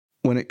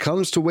When it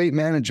comes to weight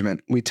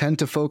management, we tend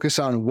to focus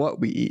on what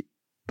we eat,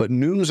 but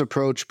Noom's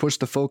approach puts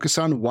the focus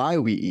on why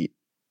we eat.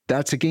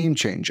 That's a game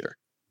changer.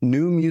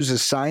 Noom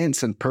uses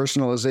science and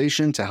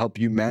personalization to help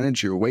you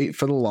manage your weight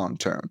for the long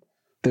term.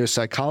 Their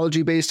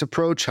psychology-based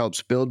approach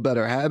helps build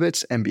better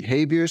habits and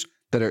behaviors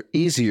that are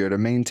easier to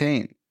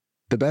maintain.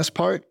 The best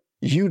part?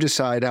 You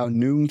decide how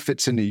Noom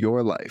fits into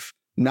your life,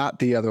 not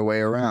the other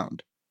way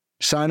around.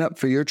 Sign up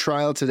for your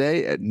trial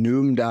today at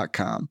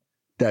Noom.com.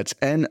 That's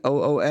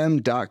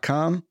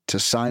Noom.com to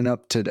sign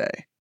up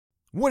today.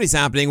 What is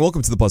happening?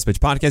 Welcome to the Plus Pitch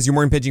Podcast, your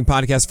morning pitching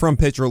podcast from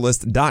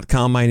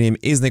PitcherList.com. My name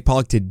is Nick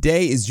Pollock.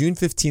 Today is June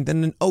 15th,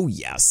 and oh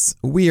yes,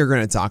 we are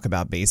going to talk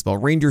about baseball.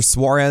 Ranger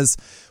Suarez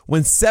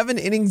went 7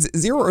 innings,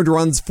 0 earned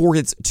runs, 4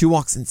 hits, 2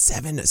 walks, and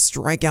 7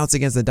 strikeouts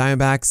against the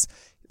Diamondbacks.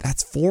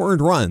 That's 4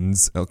 earned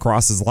runs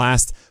across his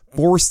last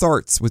 4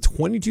 starts with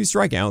 22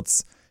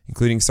 strikeouts,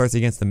 including starts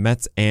against the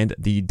Mets and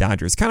the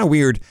Dodgers. Kind of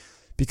weird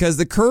because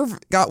the curve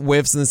got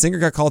whiffs and the sinker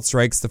got called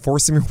strikes. The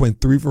four-seamer went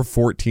 3 for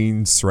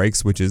 14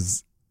 strikes, which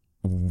is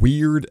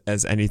weird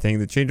as anything.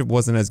 The changeup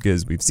wasn't as good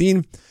as we've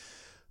seen,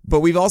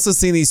 but we've also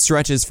seen these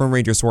stretches from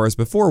Ranger Suarez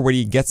before where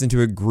he gets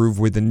into a groove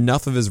with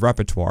enough of his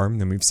repertoire,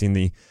 and we've seen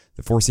the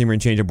four-seamer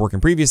and changeup work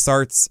in previous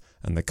starts,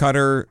 and the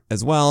cutter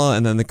as well,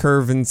 and then the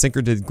curve and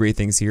sinker did great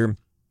things here. And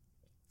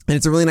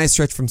it's a really nice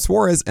stretch from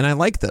Suarez, and I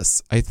like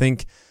this. I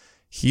think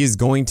he is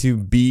going to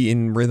be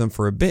in rhythm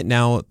for a bit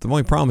now. The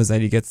only problem is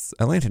that he gets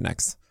Atlanta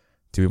next.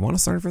 Do we want to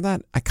start him for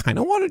that? I kind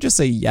of want to just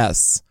say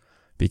yes,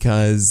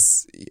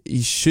 because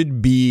he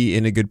should be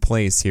in a good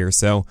place here.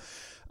 So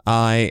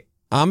I'm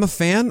a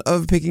fan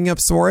of picking up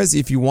Suarez.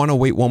 If you want to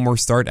wait one more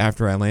start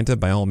after Atlanta,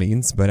 by all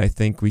means, but I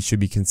think we should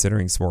be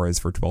considering Suarez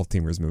for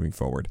 12-teamers moving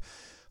forward.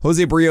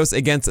 Jose Barrios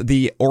against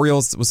the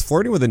Orioles was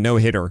flirting with a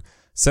no-hitter.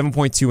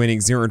 7.2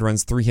 innings, 0 earned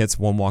runs, 3 hits,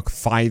 1 walk,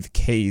 5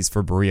 Ks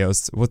for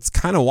Barrios. What's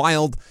kind of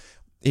wild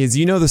is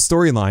the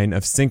storyline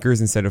of sinkers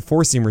instead of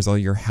four-seamers all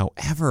year.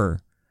 However,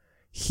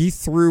 he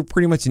threw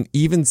pretty much an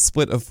even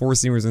split of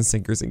four-seamers and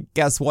sinkers, and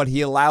guess what?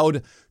 He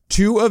allowed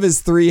 2 of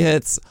his 3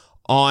 hits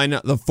on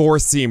the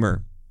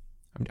four-seamer.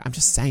 I'm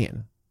just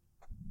saying.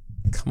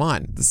 Come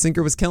on. The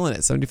sinker was killing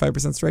it.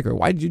 75% strike rate.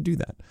 Why did you do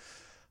that?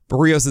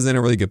 Barrios is in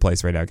a really good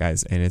place right now,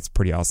 guys, and it's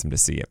pretty awesome to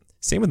see it.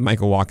 Same with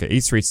Michael Wacha. 8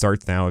 straight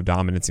starts now of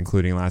dominance,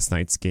 including last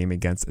night's game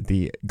against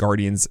the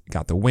Guardians.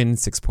 Got the win,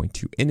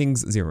 6.2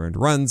 innings, 0 earned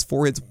runs,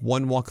 4 hits,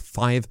 1 walk,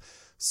 5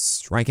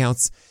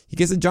 strikeouts. He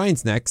gets the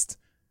Giants next.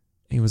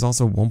 He was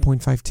also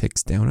 1.5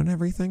 ticks down on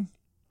everything.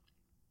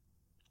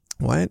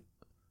 What?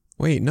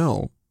 Wait,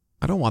 no.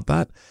 I don't want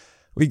that.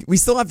 We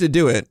still have to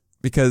do it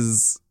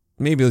because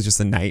maybe it was just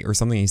a night or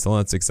something. He still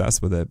had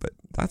success with it, but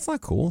that's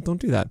not cool. Don't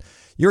do that.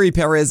 Yuri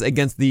Perez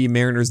against the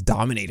Mariners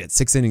dominated.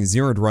 6 innings,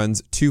 0 earned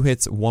runs, 2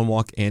 hits, 1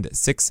 walk, and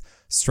 6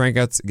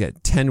 strikeouts.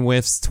 Get 10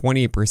 whiffs,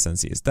 28%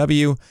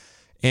 CSW.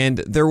 And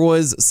there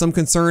was some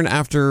concern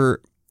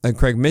after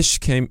Craig Mish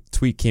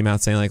tweet came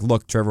out saying, like,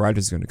 look, Trevor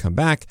Rogers is going to come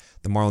back.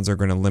 The Marlins are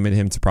going to limit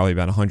him to probably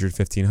about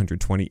 115,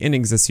 120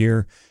 innings this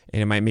year.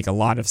 And it might make a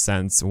lot of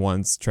sense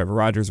once Trevor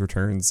Rogers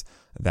returns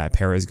that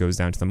Perez goes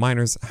down to the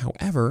minors.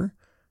 However,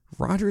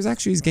 Rogers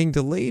actually is getting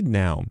delayed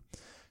now.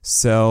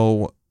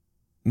 So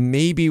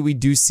maybe we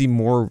do see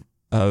more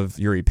of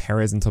Yuri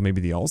Perez until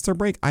maybe the All-Star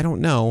break. I don't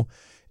know.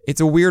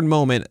 It's a weird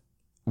moment.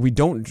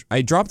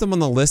 I dropped him on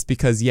the list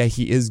because, yeah,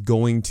 he is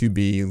going to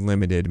be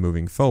limited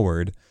moving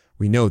forward.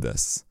 We know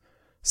this.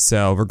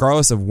 So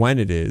regardless of when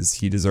it is,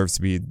 he deserves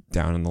to be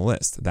down on the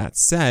list. That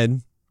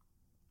said,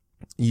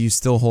 you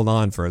still hold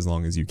on for as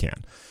long as you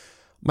can.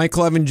 Mike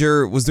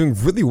Clevenger was doing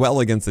really well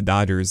against the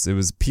Dodgers. It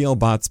was PL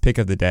Bot's pick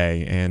of the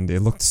day, and it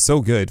looked so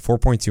good.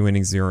 4.2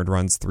 innings, 0 earned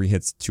runs, 3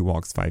 hits, 2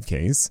 walks, 5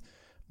 Ks.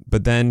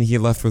 But then he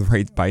left with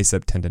right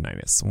bicep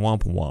tendonitis.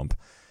 Womp womp.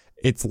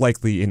 It's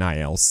likely an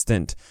IL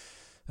stint.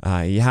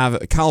 You have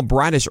Kyle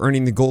Bradish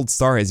earning the gold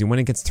star as he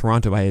went against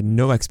Toronto. I had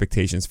no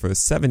expectations for the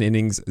 7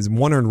 innings,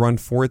 1 earned run,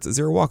 4 hits,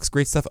 0 walks.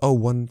 Great stuff. Oh,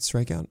 1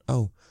 strikeout.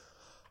 Oh.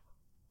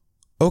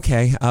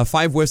 Okay.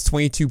 5 whiffs,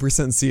 22%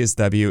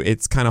 CSW.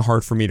 It's kind of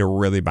hard for me to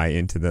really buy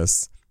into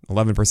this.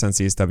 11%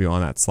 CSW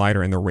on that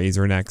slider and the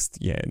Razor next.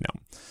 Yeah,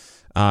 no.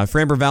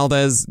 Framber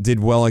Valdez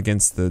did well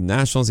against the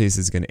Nationals. Ace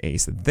is going to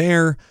ace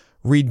there.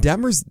 Reed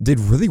Demers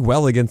did really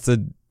well against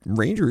the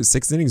Rangers.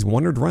 6 innings,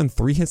 1 earned run,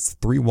 3 hits,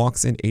 3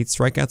 walks, and 8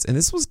 strikeouts. And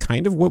this was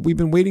kind of what we've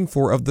been waiting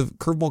for of the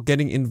curveball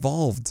getting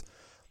involved.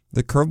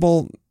 The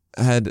curveball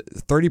had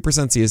 30%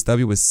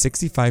 CSW with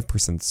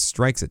 65%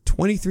 strikes at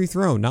 23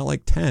 throw, not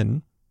like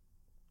 10.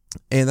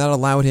 And that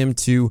allowed him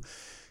to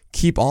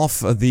keep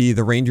off the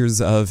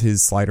Rangers of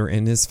his slider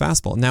and his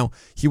fastball. Now,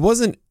 he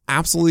wasn't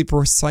absolutely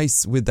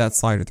precise with that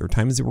slider. There were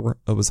times it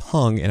was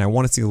hung, and I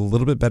want to see a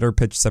little bit better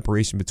pitch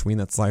separation between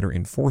that slider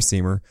and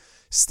four-seamer.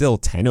 Still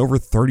 10 over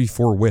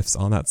 34 whiffs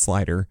on that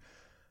slider.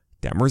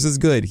 Demers is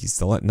good. He's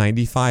still at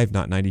 95,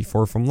 not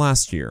 94 from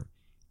last year.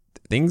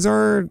 Things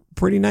are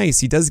pretty nice.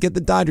 He does get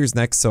the Dodgers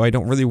next, so I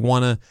don't really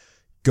want to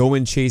go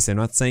and chase him.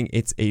 I'm not saying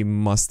it's a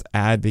must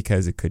add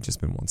because it could just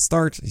been one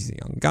start. He's a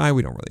young guy.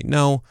 We don't really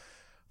know.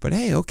 But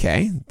hey,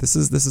 okay, this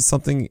is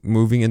something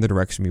moving in the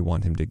direction we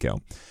want him to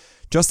go.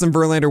 Justin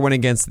Verlander went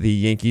against the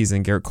Yankees,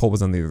 and Garrett Cole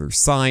was on the other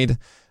side.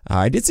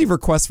 I did see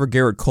requests for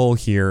Garrett Cole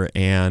here,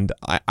 and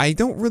I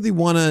don't really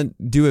want to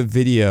do a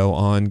video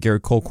on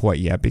Garrett Cole quite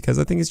yet because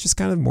I think it's just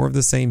kind of more of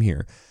the same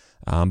here.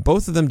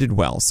 Both of them did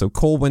well. So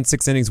Cole went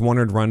 6 innings, 1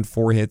 earned run,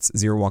 4 hits,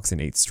 0 walks,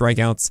 and 8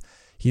 strikeouts.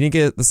 He didn't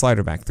get the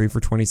slider back, 3 for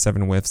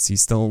 27 whiffs.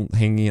 He's still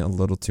hanging a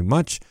little too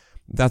much.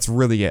 That's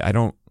really it. I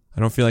don't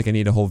feel like I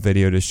need a whole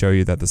video to show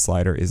you that the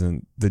slider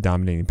isn't the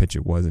dominating pitch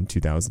it was in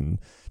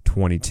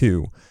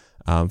 2022.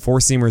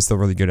 Four-seamer is still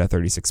really good at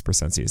 36%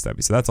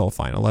 CSW, so that's all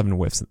fine. 11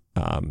 whiffs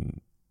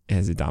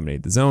as it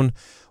dominated the zone.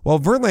 While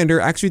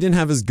Verlander actually didn't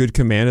have as good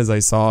command as I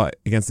saw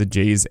against the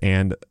Jays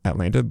and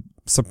Atlanta,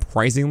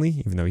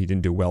 surprisingly, even though he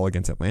didn't do well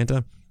against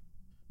Atlanta.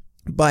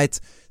 But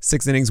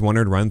 6 innings, 1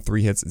 earned run,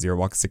 3 hits, 0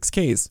 walks, 6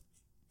 Ks.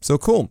 So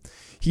cool.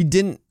 He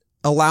didn't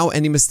allow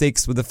any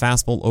mistakes with the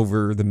fastball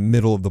over the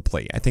middle of the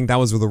plate. I think that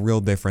was the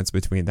real difference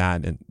between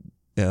that and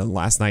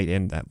last night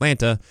in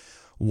Atlanta,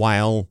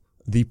 while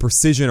the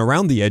precision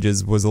around the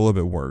edges was a little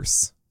bit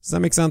worse. Does that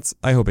make sense?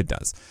 I hope it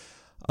does.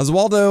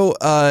 Oswaldo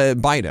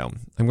Bido.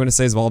 I'm going to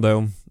say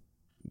Oswaldo.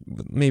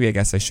 Maybe I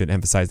guess I should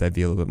emphasize that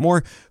V a little bit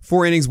more.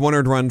 4 innings, 1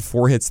 earned run,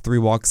 4 hits, 3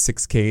 walks,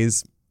 6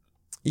 Ks.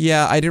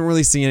 Yeah, I didn't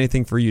really see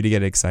anything for you to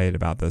get excited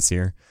about this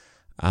year.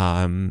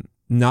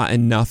 Not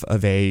enough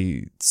of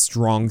a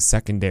strong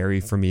secondary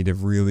for me to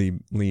really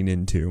lean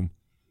into.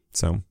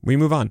 So we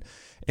move on.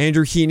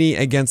 Andrew Heaney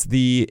against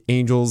the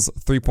Angels,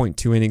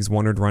 3.2 innings,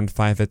 1 earned run,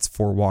 5 hits,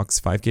 4 walks,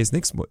 5 Ks.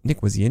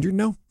 Nick, was he injured?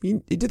 No, he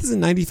did this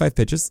in 95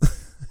 pitches.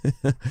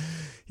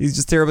 He's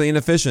just terribly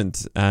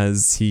inefficient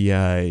as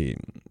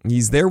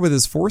he's there with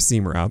his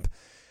four-seamer up,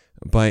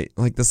 but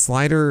like the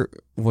slider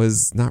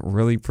was not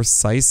really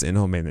precise, and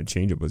oh man, the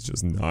changeup was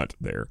just not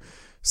there.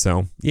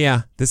 So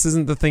yeah, this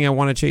isn't the thing I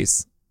want to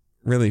chase.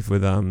 Really,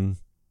 with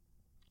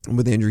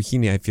Andrew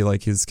Heaney, I feel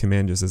like his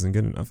command just isn't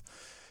good enough.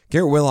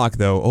 Garrett Whitlock,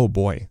 though, oh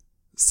boy.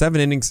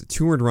 7 innings,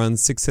 2 earned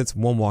runs, 6 hits,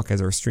 1 walk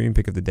as our stream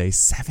pick of the day.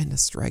 7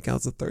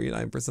 strikeouts at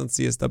 39%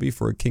 CSW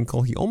for a King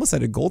Cole. He almost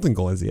had a golden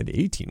goal as he had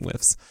 18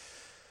 whiffs.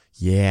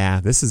 Yeah,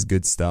 this is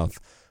good stuff.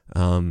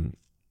 I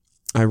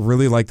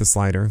really like the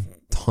slider.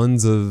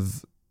 Tons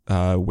of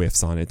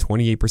whiffs on it.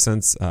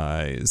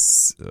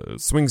 28%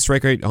 swing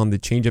strike rate on the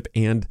changeup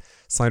and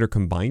slider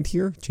combined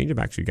here. Changeup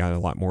actually got a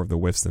lot more of the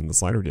whiffs than the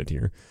slider did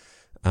here.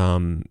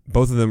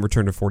 Both of them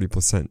returned to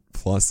 40%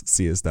 plus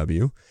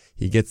CSW.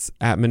 He gets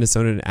at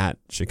Minnesota and at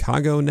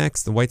Chicago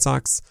next. The White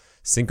Sox.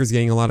 Sinker's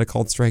getting a lot of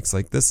called strikes.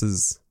 Like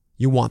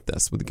you want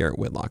this with Garrett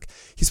Whitlock.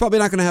 He's probably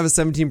not going to have a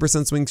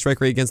 17% swing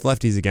strike rate against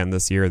lefties again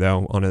this year,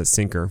 though, on a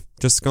sinker.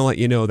 Just going to let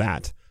you know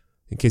that,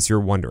 in case you're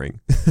wondering.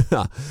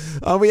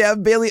 We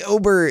have Bailey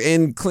Ober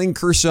and Clayton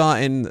Kershaw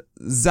and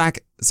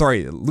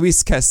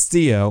Luis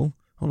Castillo.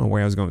 I don't know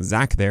where I was going with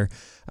Zach there.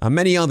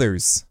 Many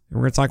others. And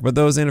we're going to talk about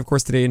those and, of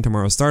course, today and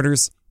tomorrow's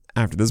starters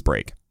after this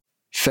break.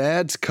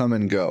 Fads come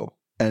and go,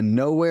 and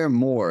nowhere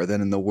more than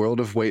in the world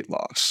of weight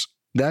loss.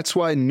 That's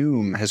why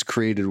Noom has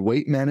created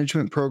weight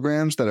management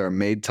programs that are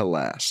made to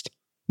last.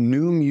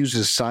 Noom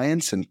uses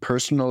science and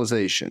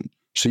personalization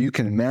so you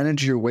can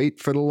manage your weight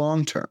for the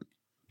long term.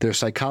 Their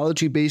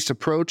psychology-based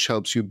approach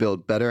helps you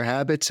build better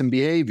habits and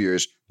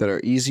behaviors that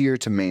are easier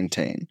to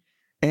maintain.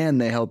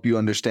 And they help you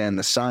understand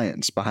the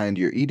science behind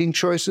your eating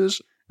choices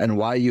and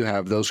why you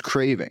have those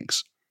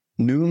cravings.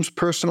 Noom's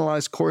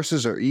personalized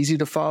courses are easy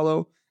to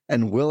follow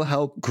and will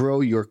help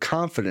grow your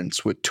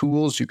confidence with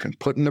tools you can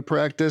put into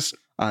practice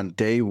on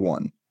day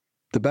one.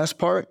 The best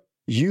part?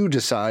 You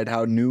decide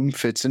how Noom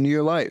fits into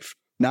your life,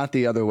 not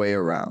the other way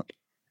around.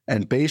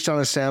 And based on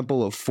a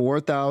sample of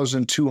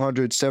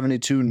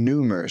 4,272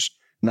 Noomers,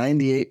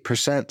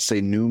 98%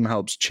 say Noom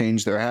helps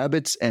change their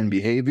habits and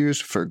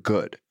behaviors for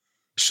good.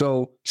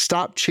 So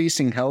stop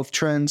chasing health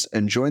trends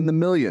and join the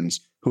millions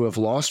who have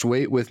lost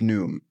weight with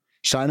Noom.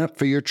 Sign up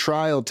for your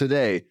trial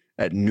today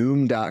at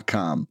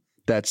Noom.com.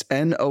 That's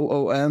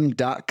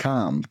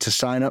Noom.com to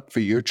sign up for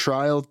your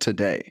trial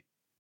today.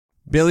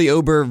 Bailey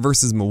Ober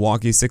versus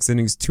Milwaukee, 6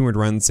 innings, 2 earned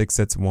runs, 6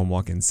 hits, 1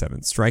 walk, and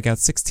 7 strikeouts,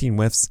 16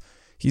 whiffs.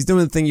 He's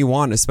doing the thing you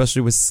want,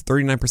 especially with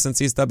 39%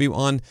 CSW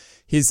on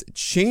his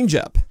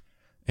changeup.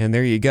 And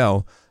there you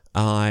go.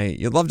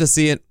 You'd love to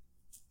see it.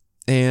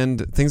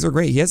 And things are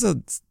great. He has a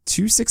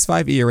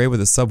 2.65 ERA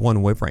with a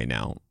sub-1 whip right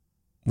now,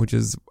 which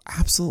is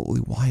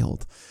absolutely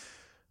wild.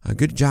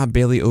 Good job,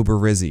 Bailey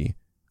Ober-Rizzi.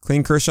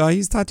 Clayton Kershaw,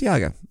 he's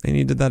Tatiaga, and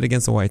he did that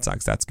against the White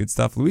Sox. That's good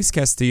stuff. Luis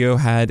Castillo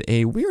had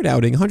a weird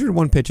outing,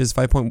 101 pitches,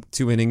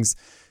 5.2 innings,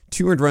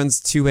 2 earned runs,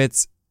 2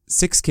 hits,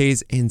 6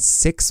 Ks, and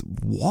 6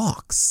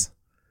 walks.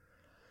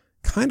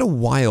 Kind of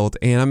wild,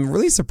 and I'm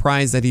really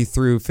surprised that he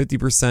threw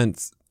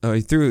 50%,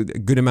 he threw a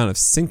good amount of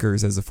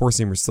sinkers, as the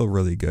four-seamer is still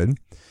really good.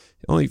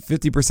 Only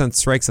 50%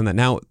 strikes on that.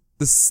 Now,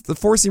 the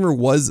four-seamer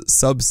was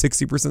sub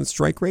 60%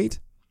 strike rate,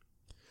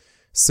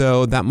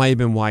 so that might have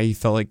been why he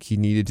felt like he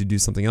needed to do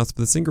something else, but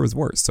the sinker was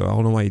worse, so I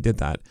don't know why he did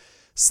that.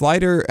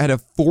 Slider had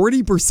a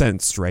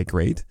 40% strike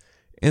rate,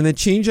 and the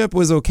changeup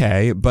was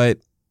okay, but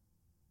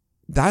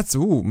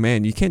ooh,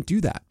 man, you can't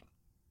do that.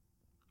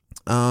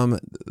 The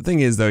thing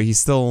is, though, he's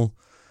still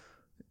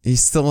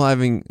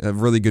having a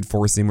really good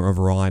four-seamer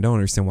overall. I don't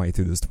understand why he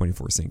threw those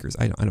 24 sinkers.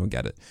 I don't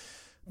get it.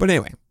 But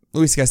anyway,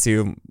 Luis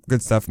Castillo,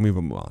 good stuff. Move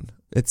him on.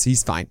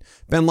 He's fine.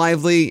 Ben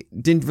Lively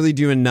didn't really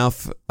do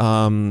enough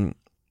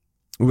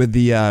with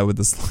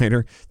the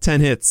slider.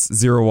 10 hits,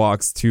 0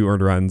 walks, 2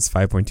 earned runs,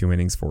 5.2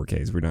 innings, 4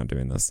 Ks. We're not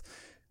doing this.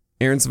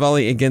 Aaron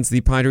Savali against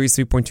the Padres,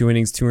 3.2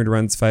 innings, 2 earned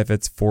runs, 5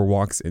 hits, 4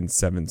 walks, and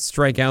 7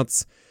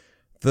 strikeouts.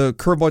 The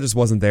curveball just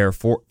wasn't there.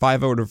 5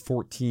 out of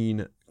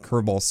 14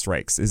 curveball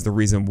strikes is the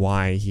reason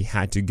why he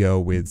had to go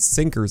with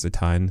sinkers a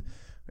ton,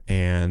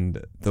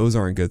 and those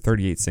aren't good.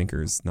 38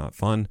 sinkers, not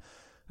fun.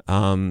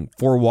 4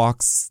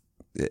 walks.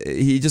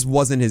 He just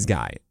wasn't his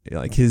guy.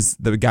 Like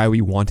the guy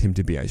we want him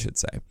to be, I should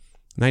say.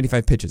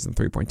 95 pitches in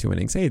 3.2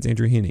 innings. Hey, it's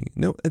Andrew Heaney.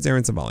 No, it's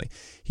Aaron Savali.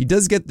 He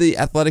does get the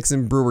Athletics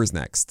and Brewers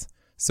next.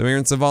 So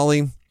Aaron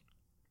Savali,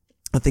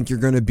 I think you're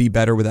going to be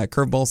better with that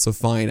curveball. So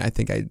fine. I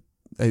think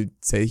I'd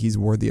say he's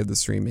worthy of the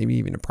stream. Maybe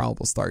even a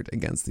probable start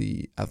against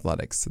the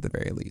Athletics at the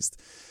very least.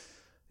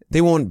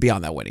 They won't be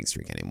on that winning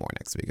streak anymore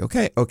next week.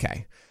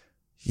 Okay.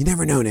 You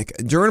never know, Nick.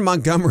 Jordan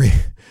Montgomery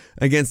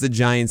against the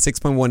Giants,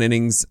 6.1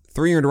 innings,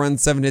 3 earned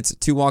runs, 7 hits,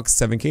 2 walks,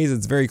 7 Ks.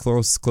 It's very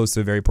close to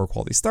a very poor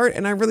quality start,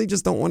 and I really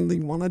just don't want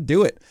to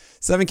do it.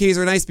 7 Ks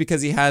are nice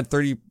because he had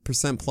 30%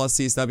 plus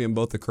CSW in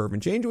both the curve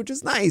and change, which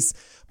is nice,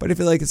 but I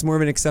feel like it's more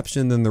of an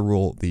exception than the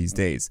rule these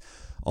days.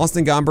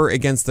 Austin Gomber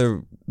against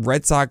the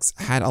Red Sox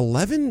had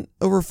 11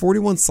 over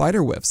 41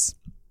 slider whiffs,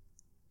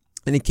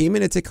 and it came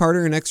in to take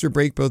harder an extra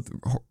break both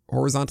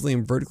horizontally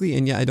and vertically,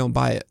 and yet I don't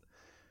buy it.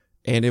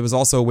 And it was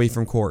also away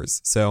from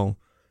cores. So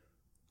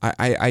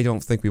I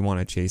don't think we want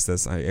to chase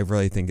this. I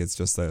really think it's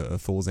just a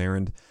fool's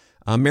errand.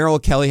 Merrill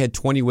Kelly had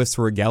 20 whiffs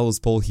for a gallows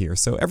pull here.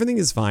 So everything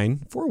is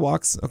fine. 4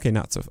 walks. Okay,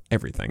 not so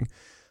everything.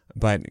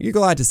 But you're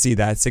glad to see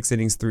that. 6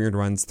 innings, 3 earned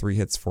runs, 3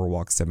 hits, 4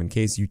 walks, 7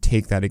 Ks. You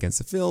take that against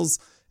the Phils,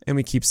 and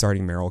we keep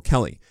starting Merrill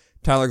Kelly.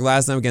 Tyler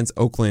Glasnow against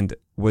Oakland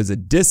was a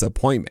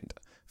disappointment.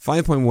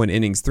 5.1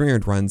 innings, 3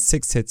 earned runs,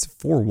 6 hits,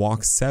 4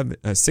 walks, 6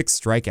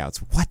 strikeouts.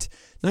 What?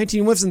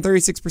 19 whiffs and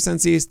 36%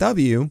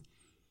 CSW.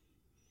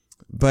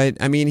 But,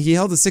 I mean, he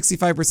held a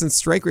 65%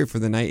 strike rate for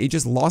the night. He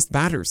just lost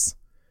batters.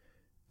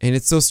 And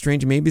it's so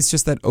strange. Maybe it's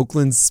just that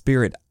Oakland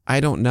spirit. I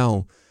don't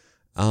know.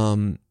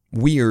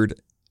 Weird.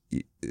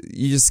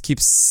 You just keep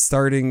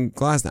starting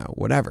Glasnow.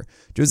 Whatever.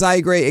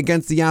 Josiah Gray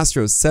against the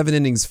Astros. 7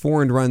 innings,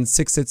 4 earned runs,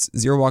 6 hits,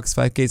 0 walks,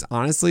 5 Ks.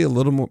 Honestly, a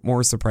little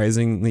more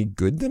surprisingly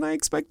good than I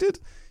expected.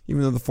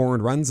 Even though the 4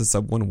 earned runs, a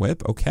sub 1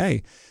 whip.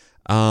 Okay.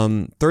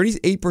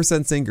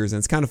 38% sinkers. And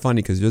it's kind of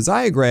funny because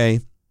Josiah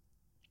Gray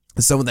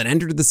is someone that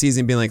entered the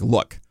season being like,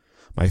 look,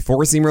 my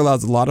 4-seamer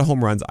allows a lot of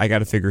home runs. I got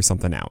to figure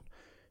something out.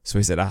 So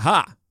he said,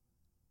 aha,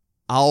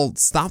 I'll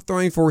stop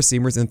throwing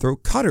 4-seamers and throw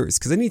cutters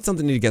because I need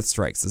something to get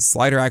strikes. The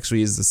slider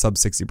actually is the sub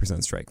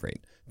 60% strike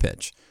rate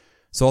pitch.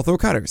 So I'll throw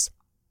cutters.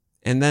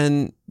 And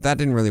then that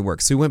didn't really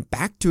work. So he went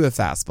back to a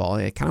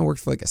fastball. It kind of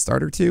worked for like a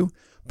start or two,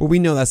 but we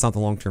know that's not the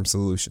long-term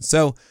solution.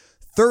 So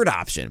third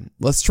option,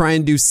 let's try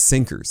and do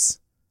sinkers.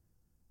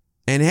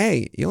 And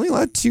hey, he only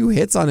allowed 2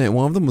 hits on it.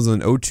 One of them was an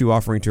 0-2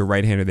 offering to a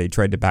right-hander. They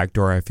tried to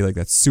backdoor. I feel like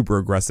that's super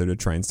aggressive to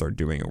try and start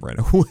doing it right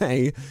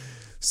away.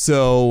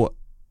 So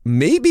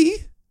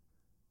maybe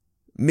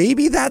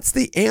that's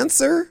the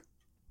answer.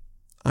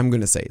 I'm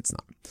going to say it's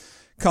not.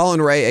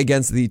 Colin Ray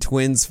against the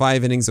Twins,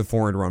 5 innings of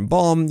 4 earned run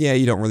ball. Yeah,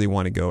 you don't really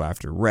want to go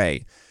after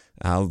Ray.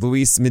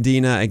 Luis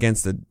Medina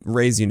against the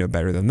Rays, you know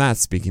better than that,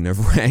 speaking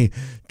of Ray.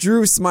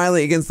 Drew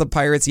Smiley against the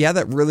Pirates. He had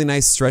that really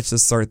nice stretch to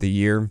start the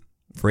year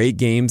for 8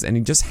 games, and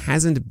he just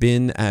hasn't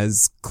been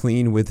as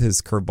clean with his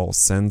curveball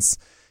since.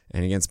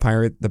 And against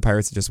the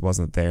Pirates, it just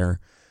wasn't there.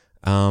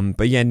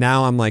 But yeah,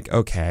 now I'm like,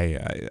 okay,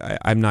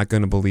 I'm not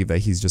going to believe that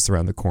he's just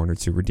around the corner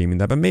to redeeming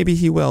that, but maybe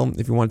he will.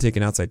 If you want to take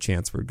an outside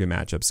chance for good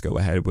matchups, go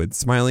ahead with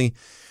Smiley.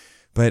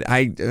 But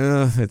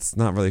it's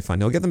not really fun.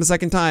 He'll get them a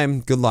second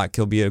time. Good luck.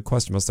 He'll be a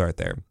questionable start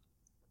there.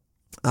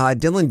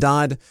 Dylan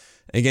Dodd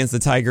against the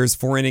Tigers,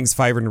 4 innings,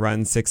 5 earned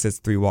runs, 6 hits,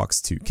 3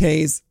 walks, 2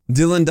 Ks.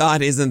 Dylan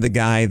Dodd isn't the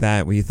guy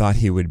that we thought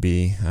he would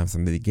be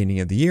from the beginning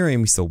of the year,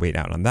 and we still wait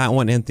out on that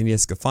one. Anthony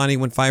Escafani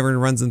went 5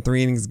 earned runs in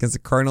 3 innings against the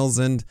Cardinals,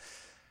 and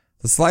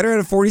the slider had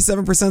a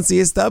 47%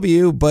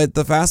 CSW, but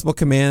the fastball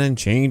command and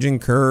change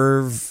and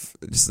curve,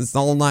 it's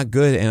all not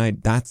good,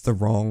 and that's the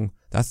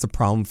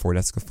problem for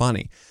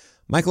Escafani.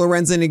 Michael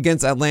Lorenzen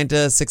against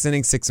Atlanta, 6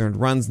 innings, 6 earned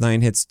runs,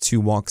 9 hits, 2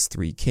 walks,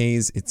 3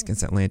 Ks. It's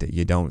against Atlanta.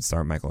 You don't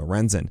start Michael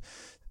Lorenzen.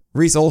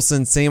 Reese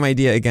Olson, same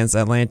idea against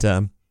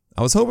Atlanta.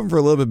 I was hoping for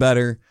a little bit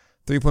better.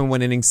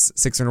 3.1 innings,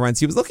 6 earned runs.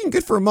 He was looking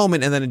good for a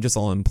moment, and then it just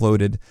all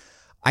imploded.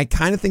 I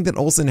kind of think that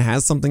Olson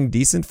has something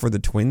decent for the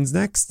Twins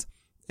next,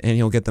 and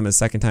he'll get them a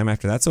second time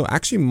after that. So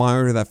actually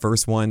monitor that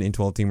first one in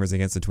 12-teamers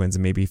against the Twins,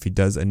 and maybe if he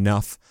does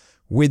enough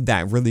with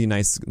that really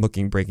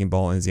nice-looking breaking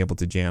ball and is able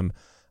to jam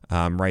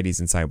righties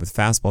inside with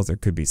fastballs, there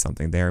could be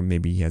something there.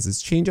 Maybe he has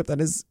his changeup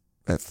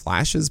that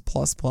flashes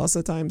plus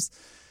at times.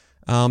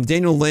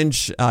 Daniel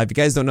Lynch, if you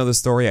guys don't know the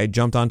story, I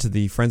jumped onto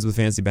the Friends with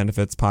Fantasy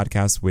Benefits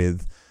podcast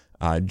with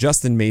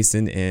Justin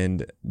Mason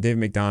and David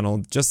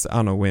McDonald just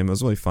on a whim. It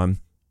was really fun.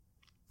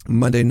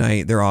 Monday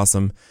night, they're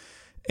awesome.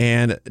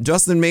 And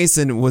Justin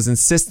Mason was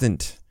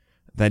insistent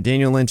that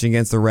Daniel Lynch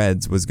against the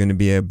Reds was going to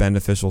be a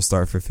beneficial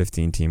start for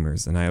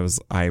 15-teamers. And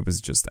I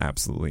was just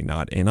absolutely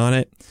not in on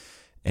it.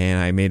 And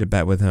I made a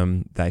bet with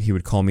him that he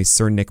would call me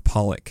Sir Nick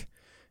Pollock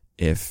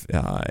if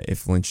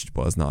Lynch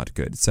was not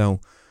good.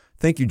 So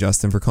thank you,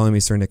 Justin, for calling me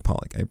Sir Nick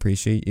Pollock. I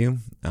appreciate you.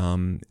 I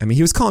mean,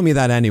 he was calling me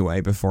that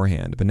anyway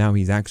beforehand, but now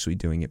he's actually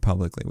doing it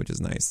publicly, which is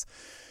nice.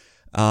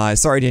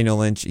 Sorry, Daniel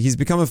Lynch. He's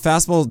become a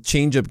fastball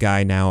changeup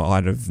guy now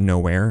out of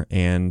nowhere,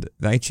 and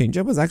that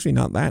changeup was actually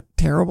not that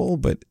terrible,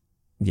 but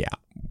yeah,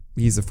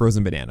 he's a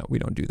frozen banana. We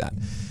don't do that.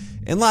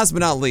 And last but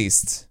not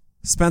least,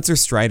 Spencer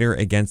Strider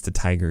against the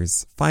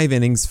Tigers. 5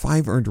 innings,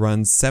 5 earned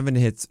runs, 7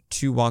 hits,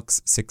 2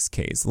 walks, 6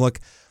 Ks. Look,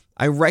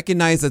 I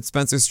recognize that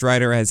Spencer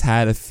Strider has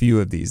had a few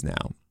of these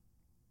now,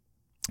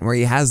 where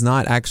he has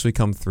not actually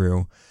come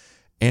through,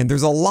 and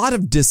there's a lot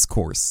of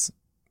discourse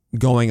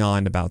going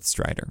on about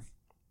Strider.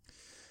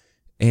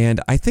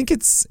 And I think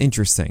it's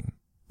interesting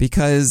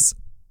because,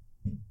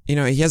 he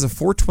has a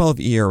 4.12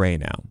 ERA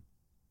now,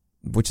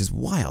 which is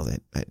wild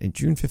at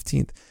June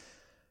 15th.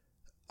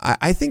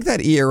 I think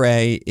that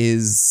ERA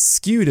is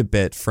skewed a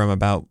bit from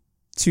about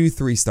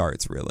 2-3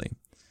 starts, really.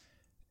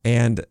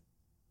 And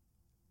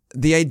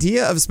the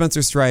idea of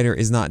Spencer Strider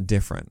is not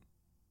different.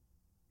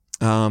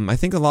 I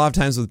think a lot of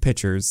times with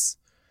pitchers,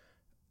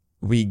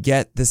 we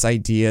get this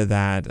idea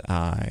that,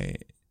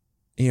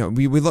 we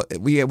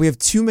have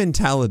two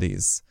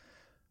mentalities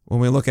when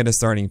we look at a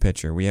starting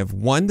pitcher. We have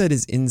one that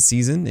is in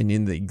season and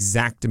in the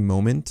exact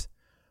moment,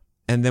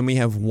 and then we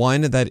have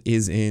one that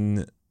is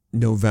in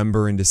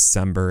November and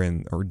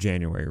December or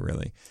January,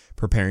 really,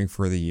 preparing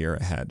for the year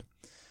ahead.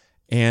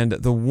 And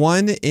the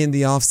one in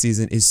the off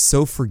season is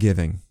so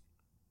forgiving.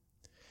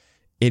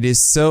 It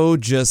is so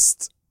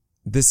just,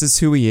 this is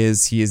who he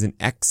is. He is an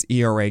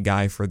xERA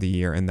guy for the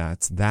year, and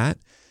that's that.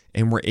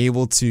 And we're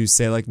able to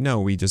say, like,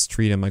 no, we just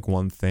treat him like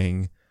one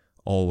thing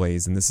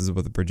always, and this is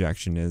what the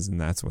projection is,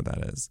 and that's what that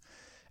is.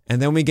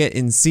 And then we get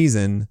in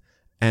season,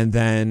 and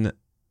then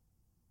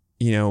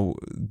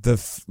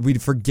we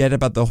forget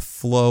about the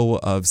flow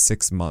of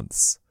 6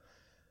 months.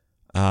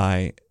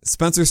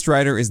 Spencer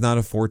Strider is not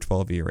a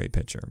 4.12 ERA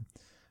pitcher.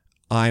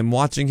 I'm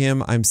watching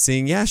him. I'm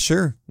seeing, yeah,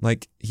 sure,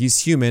 like, he's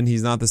human.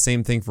 He's not the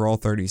same thing for all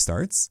 30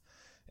 starts,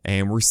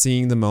 and we're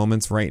seeing the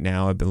moments right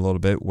now a little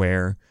bit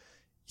where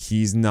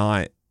he's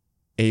not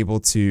able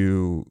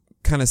to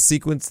kind of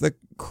sequence the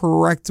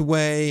correct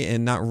way,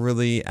 and not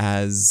really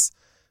as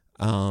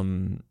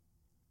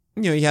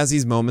he has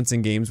these moments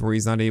in games where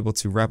he's not able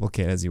to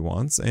replicate as he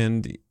wants,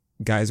 and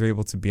guys are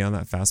able to be on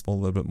that fastball a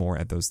little bit more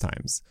at those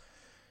times,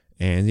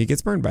 and he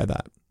gets burned by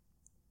that.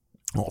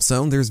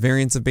 Also, there's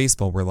variants of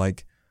baseball where,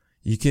 like,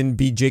 you can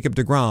be Jacob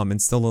deGrom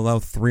and still allow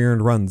 3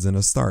 earned runs in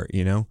a start,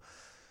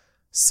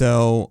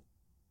 So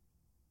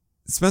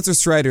Spencer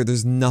Strider,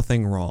 there's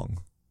nothing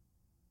wrong.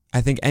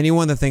 I think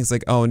anyone that thinks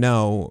like, oh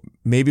no,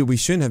 maybe we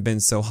shouldn't have been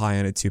so high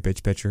on a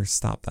 2-pitch pitcher,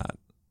 stop that.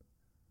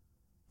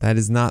 That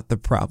is not the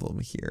problem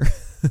here.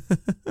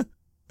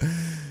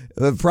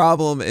 The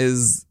problem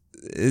is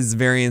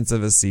variance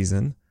of a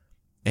season,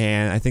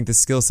 and I think the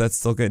skill set's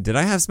still good. Did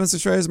I have Spencer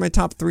Strider as my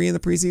top 3 in the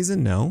preseason?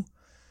 No.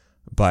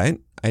 But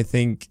I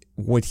think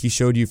what he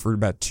showed you for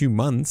about 2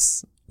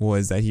 months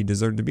was that he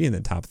deserved to be in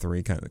the top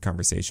 3 kind of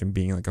conversation,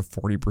 being like a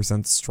 40%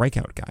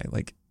 strikeout guy.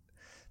 Like,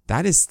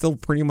 that is still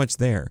pretty much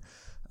there.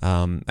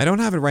 I don't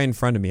have it right in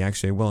front of me.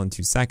 Actually, I will in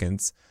 2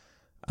 seconds.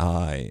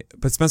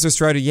 But Spencer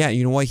Strider, yeah,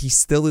 you know what? He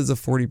still is a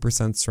 40%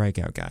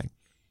 strikeout guy.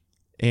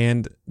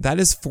 And that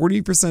is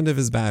 40% of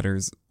his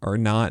batters are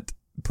not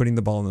putting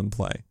the ball in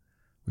play,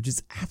 which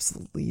is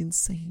absolutely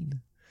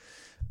insane.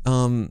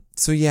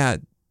 So yeah,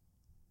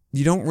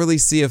 you don't really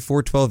see a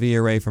 4.12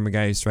 ERA from a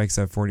guy who strikes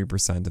out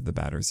 40% of the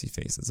batters he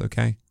faces,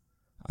 okay?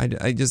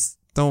 I just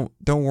don't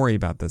worry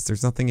about this.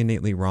 There's nothing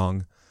innately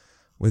wrong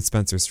with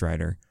Spencer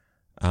Strider.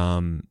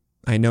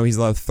 I know he's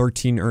allowed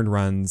 13 earned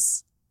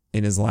runs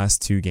in his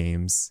last 2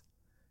 games.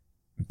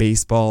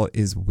 Baseball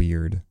is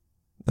weird.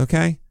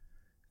 Okay?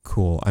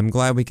 Cool. I'm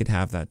glad we could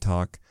have that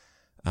talk.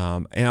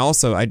 And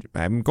also,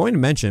 I'm going to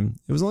mention,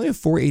 it was only a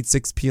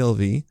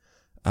 4.86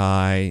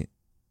 PLV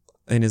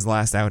in his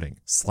last outing.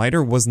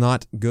 Slider was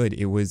not good.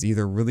 It was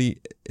either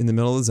really in the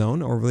middle of the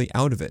zone or really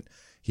out of it.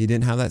 He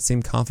didn't have that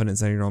same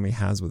confidence that he normally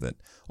has with it.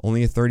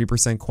 Only a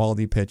 30%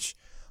 quality pitch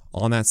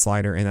on that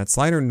slider, and that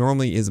slider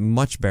normally is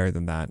much better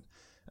than that.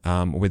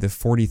 With a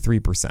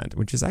 43%,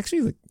 which is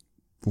actually like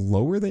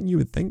lower than you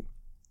would think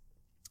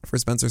for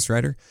Spencer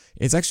Strider.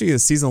 It's actually a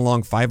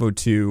season-long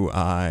 502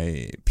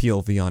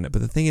 PLV on it.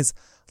 But the thing is,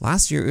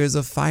 last year it was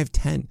a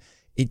 510.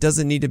 It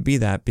doesn't need to be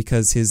that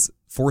because his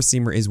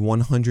 4-seamer is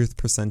 100th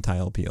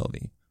percentile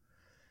PLV.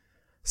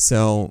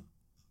 So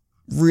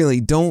really,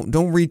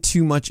 don't read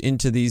too much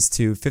into these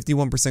two.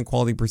 51%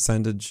 quality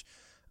percentage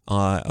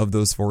of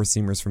those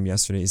 4-seamers from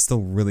yesterday is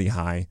still really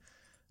high.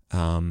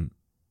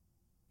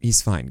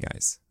 He's fine,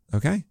 guys.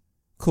 Okay?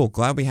 Cool.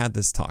 Glad we had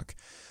this talk.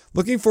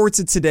 Looking forward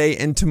to today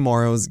and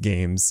tomorrow's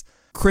games.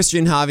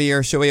 Christian Javier,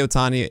 Shohei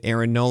Ohtani,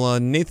 Aaron Nola,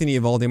 Nathan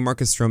Eovaldi,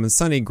 Marcus Stroman,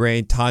 Sonny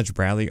Gray, Taj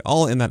Bradley,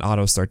 all in that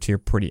auto start tier.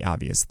 Pretty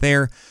obvious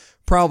there.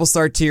 Probable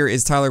start tier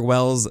is Tyler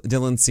Wells,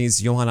 Dylan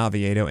Cease, Johan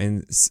Oviedo,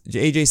 and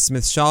AJ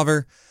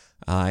Smith-Shawver.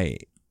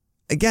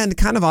 Again,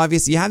 kind of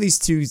obvious. You have these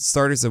two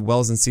starters of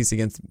Wells and Cease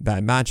against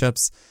bad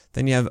matchups.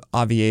 Then you have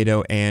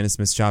Oviedo and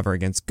Smith-Shawver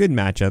against good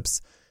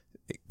matchups.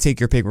 Take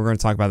your pick. We're going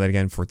to talk about that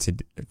again for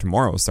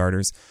tomorrow's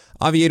starters.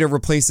 Oviedo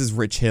replaces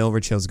Rich Hill.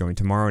 Rich Hill's going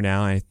tomorrow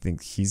now. I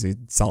think he's a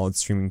solid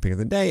streaming pick of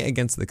the day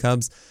against the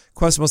Cubs.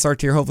 Questionable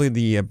start here. Hopefully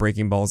the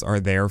breaking balls are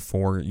there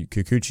for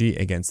Kikuchi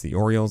against the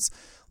Orioles.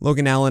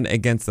 Logan Allen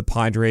against the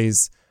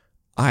Padres.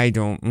 I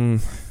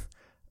don't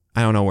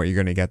know what you're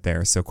going to get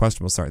there. So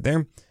questionable start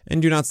there.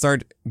 And do not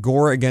start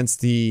Gore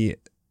against the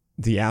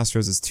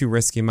Astros is too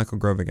risky. Michael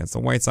Grove against the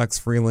White Sox.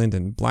 Freeland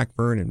and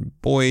Blackburn and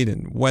Boyd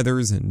and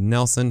Weathers and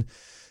Nelson.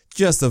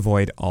 Just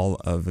avoid all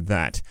of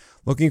that.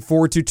 Looking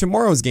forward to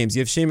tomorrow's games.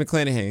 You have Shane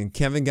McClanahan,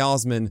 Kevin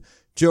Gausman,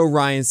 Joe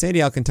Ryan, Sandy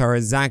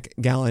Alcantara, Zach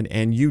Gallen,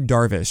 and Yu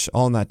Darvish,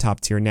 all in that top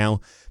tier. Now,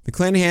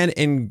 McClanahan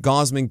and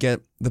Gausman get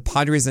the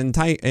Padres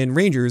and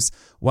Rangers,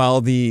 while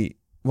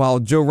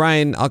Joe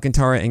Ryan,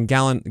 Alcantara, and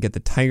Gallen get the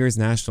Tigers,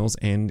 Nationals,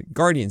 and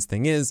Guardians.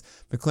 Thing is,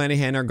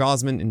 McClanahan or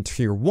Gausman in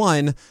tier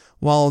 1,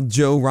 while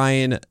Joe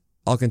Ryan,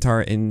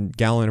 Alcantara, and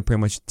Gallen are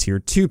pretty much tier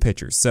 2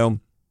 pitchers.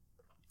 So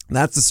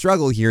that's the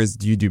struggle here is,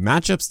 do you do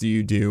matchups? Do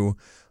you do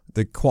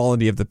the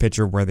quality of the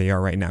pitcher where they are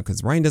right now?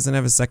 Because Ryan doesn't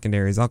have a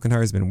secondaries.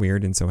 Alcantara has been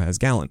weird, and so has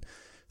Gallen.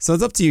 So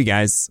it's up to you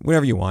guys,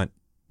 whatever you want.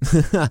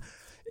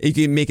 You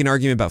can make an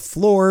argument about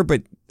floor,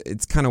 but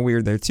it's kind of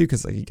weird there too,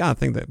 because you got to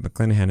think that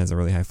McClanahan has a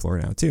really high floor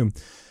now too.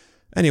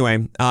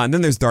 Anyway, and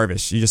then there's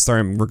Darvish. You just start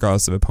him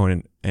regardless of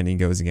opponent, and he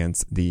goes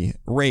against the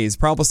Rays.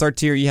 Probable start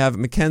tier, you have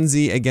Tristan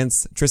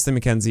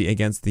McKenzie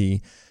against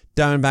the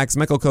Diamondbacks,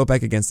 Michael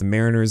Kopech against the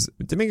Mariners,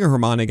 Domingo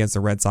Germán against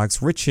the Red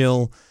Sox, Rich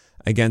Hill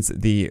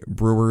against the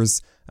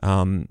Brewers.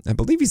 I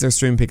believe he's their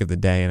stream pick of the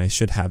day, and I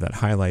should have that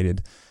highlighted.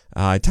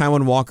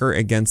 Taijuan Walker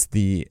against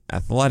the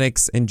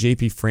Athletics, and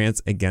JP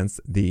France against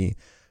the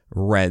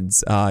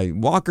Reds.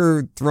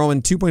 Walker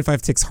throwing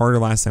 2.5 ticks harder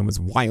last time was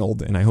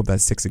wild, and I hope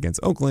that sticks against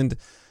Oakland.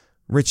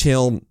 Rich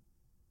Hill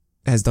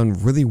has done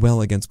really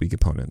well against weak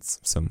opponents,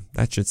 so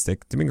that should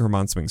stick. Domingo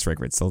Germán swing strike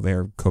rate still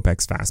there.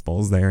 Kopech's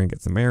fastball is there and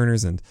gets the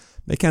Mariners. And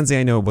McKenzie,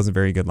 I know it wasn't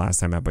very good last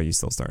time out, but you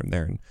still start him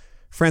there. And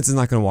France is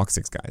not going to walk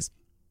 6 guys.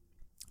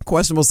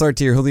 Questionable start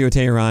tier, Julio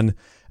Teheran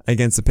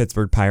against the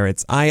Pittsburgh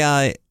Pirates.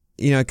 I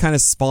kind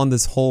of spawned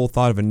this whole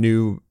thought of a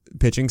new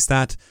pitching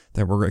stat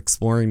that we're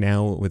exploring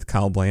now with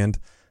Kyle Bland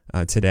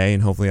today,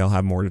 and hopefully I'll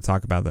have more to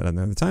talk about that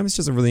another time. It's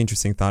just a really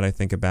interesting thought, I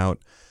think, about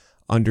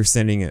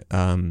understanding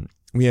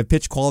we have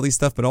pitch quality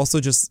stuff, but also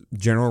just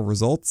general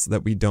results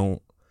that we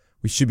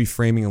should be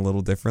framing a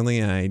little differently,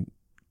 and I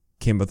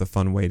came up with a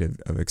fun way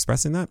of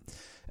expressing that.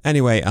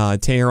 Anyway,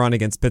 Teheran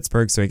against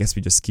Pittsburgh, so I guess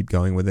we just keep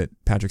going with it.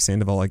 Patrick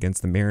Sandoval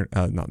against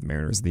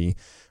the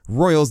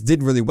Royals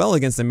did really well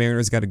against the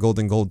Mariners, got a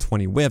golden goal,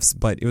 20 whiffs,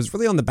 but it was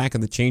really on the back of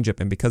the changeup,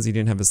 and because he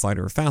didn't have a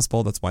slider or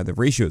fastball, that's why the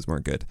ratios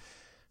weren't good.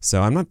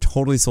 So I'm not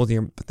totally sold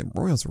here, but the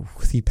Royals are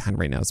really bad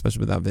right now,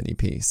 especially without Vinny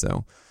P.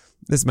 So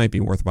this might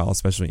be worthwhile,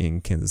 especially in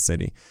Kansas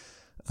City.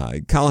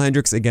 Kyle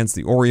Hendricks against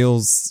the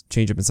Orioles,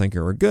 changeup and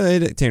sinker are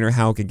good. Tanner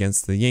Houck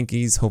against the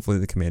Yankees, hopefully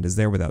the command is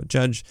there without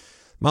Judge.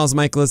 Miles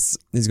Michaelis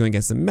is going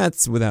against the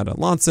Mets without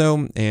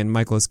Alonso, and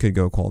Michaelis could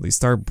go quality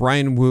start.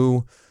 Brian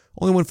Wu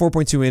only won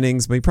 4.2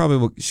 innings, but he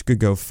probably could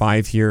go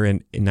 5 here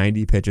in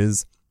 90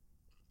 pitches.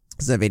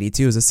 Zev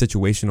 82 is a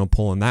situational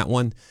pull in that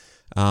one.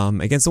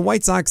 Against the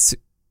White Sox,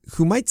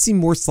 who might see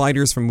more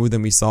sliders from Wu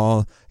than we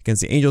saw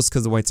against the Angels,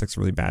 because the White Sox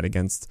are really bad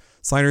against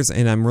sliders,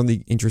 and I'm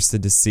really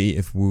interested to see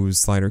if Wu's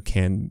slider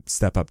can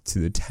step up to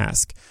the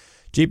task.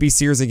 JP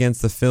Sears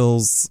against the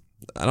Phils.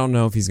 I don't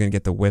know if he's going to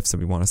get the whiffs that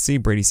we want to see.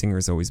 Brady Singer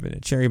has always been a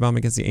cherry bomb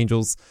against the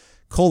Angels.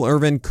 Cole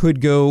Irvin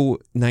could go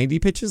 90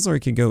 pitches or he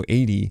could go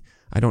 80.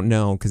 I don't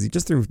know, because he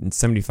just threw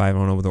 75. I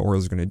don't know what the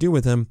Orioles are going to do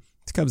with him.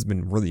 The Cubs have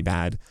been really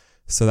bad,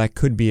 so that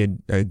could be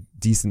a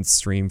decent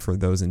stream for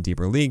those in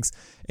deeper leagues.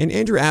 And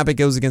Andrew Abbott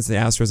goes against the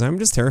Astros. I'm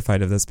just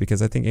terrified of this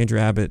because I think Andrew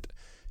Abbott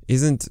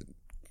isn't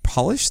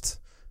polished,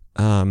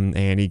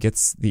 and he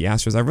gets the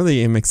Astros. I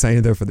really am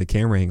excited, though, for the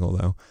camera angle,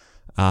 though,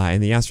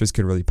 and the Astros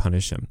could really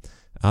punish him.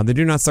 They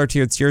do not start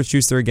here. It's Jared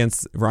Schuster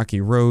against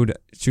Rocky Road.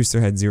 Schuster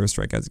had 0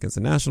 strikeouts against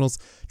the Nationals.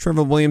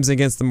 Trevor Williams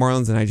against the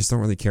Marlins, and I just don't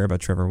really care about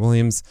Trevor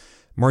Williams.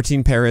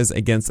 Martin Perez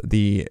against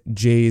the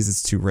Jays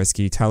is too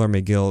risky. Tyler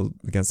McGill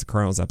against the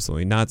Cardinals,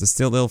 absolutely not. It's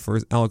still ill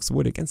for Alex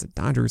Wood against the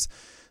Dodgers.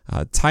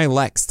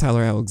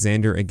 Tyler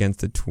Alexander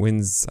against the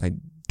Twins, I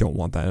don't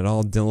want that at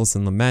all.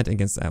 Dillison Lamet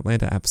against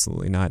Atlanta,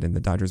 absolutely not. And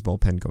the Dodgers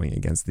bullpen going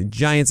against the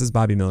Giants as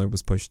Bobby Miller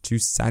was pushed to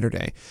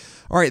Saturday.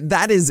 All right,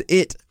 that is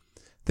it.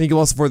 Thank you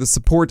also for the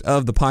support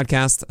of the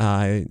podcast.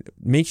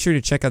 Make sure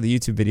to check out the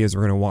YouTube videos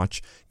we're going to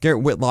watch.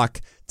 Garrett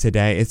Whitlock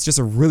today. It's just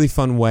a really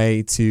fun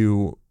way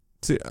to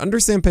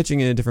understand pitching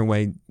in a different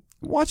way.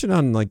 Watch it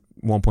on like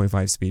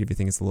 1.5 speed if you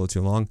think it's a little too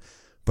long.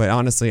 But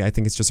honestly, I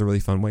think it's just a really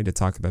fun way to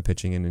talk about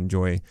pitching and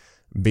enjoy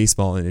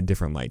baseball in a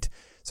different light.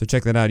 So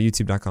check that out,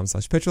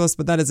 youtube.com/pitcherlist.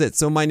 But that is it.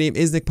 So my name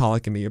is Nick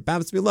Pollock, and may your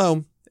BABIPs be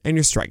low and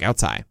your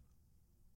strikeouts high.